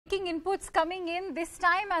breaking inputs coming in. This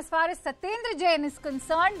time, as far as Satyendra Jain is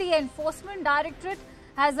concerned, the Enforcement Directorate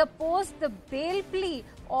has opposed the bail plea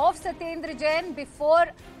of Satyendra Jain before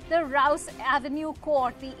the Rouse Avenue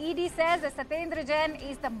Court. The ED says that Satyendra Jain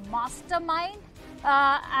is the mastermind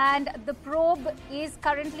and the probe is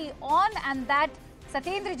currently on, and that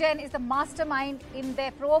Satyendra Jain is the mastermind in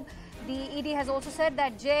their probe. The ED has also said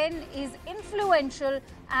that Jain is influential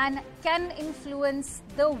and can influence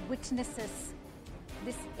the witnesses.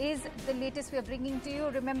 This is the latest we are bringing to you.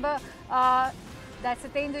 Remember that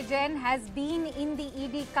Satyendra Jain has been in the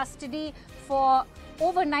ED custody for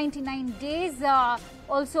over 99 days.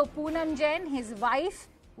 Also, Poonam Jain, his wife,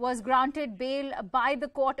 was granted bail by the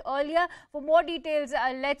court earlier. For more details,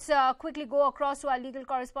 let's quickly go across to our legal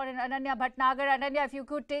correspondent Ananya Bhatnagar. Ananya, if you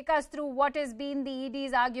could take us through what has been the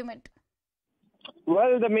ED's argument.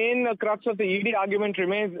 Well, the main crux of the ED argument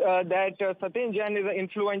remains that Satyendra Jain is an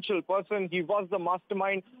influential person. He was the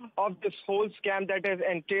mastermind of this whole scam that has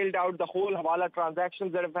entailed out the whole Hawala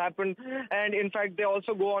transactions that have happened. And in fact, they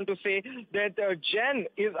also go on to say that Jain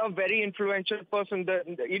is a very influential person. The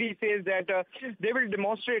ED says that they will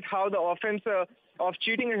demonstrate how the offense of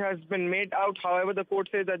cheating has been made out. However, the court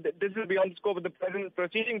says that this is beyond the scope of the present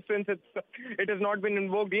proceedings since it has not been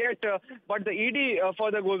invoked yet. But the ED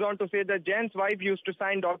further goes on to say that Jain's wife used to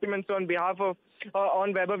sign documents on behalf of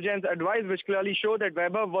on Vaibhav Jain's advice, which clearly show that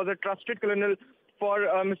Vaibhav was a trusted colonel for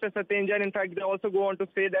Mr. Satyendra Jain. In fact, they also go on to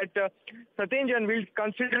say that Satyendra Jain wields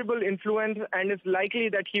considerable influence and it's likely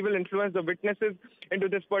that he will influence the witnesses into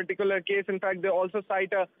this particular case. In fact, they also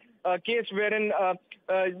cite a case wherein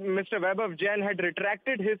Mr. Vaibhav Jain had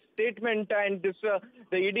retracted his statement, and this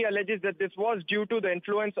the ED alleges that this was due to the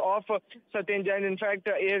influence of Satyendra Jain. In fact,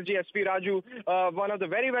 ASG SP Raju, one of the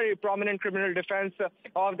very, very prominent criminal defense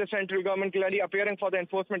of the central government, clearly appearing for the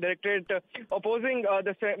Enforcement Directorate, opposing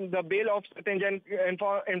the bail of Satyendra Jain,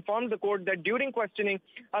 informed the court that during questioning,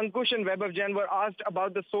 Ankush and Vaibhav Jain were asked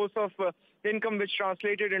about the source of income, which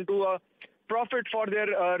translated into a profit for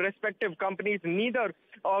their respective companies. Neither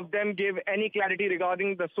of them gave any clarity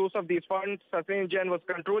regarding the source of these funds. Satyendra Jain was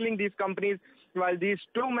controlling these companies, while these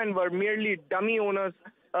two men were merely dummy owners,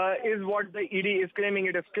 is what the ED is claiming.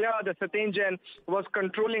 It is clear that Satyendra Jain was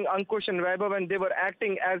controlling Ankush and Vaibhav, and they were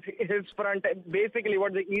acting as his front. Basically,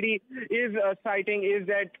 what the ED is citing is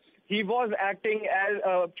that he was acting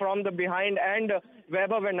as from the behind, and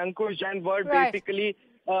Vaibhav and Ankush Jain were basically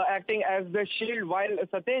acting as the shield, while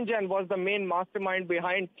Satyendra Jain was the main mastermind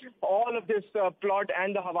behind all of this plot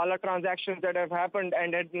and the Hawala transactions that have happened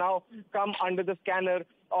and had now come under the scanner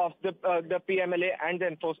of the PMLA and the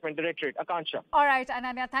Enforcement Directorate. Akansha. All right,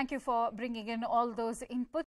 Ananya, thank you for bringing in all those inputs.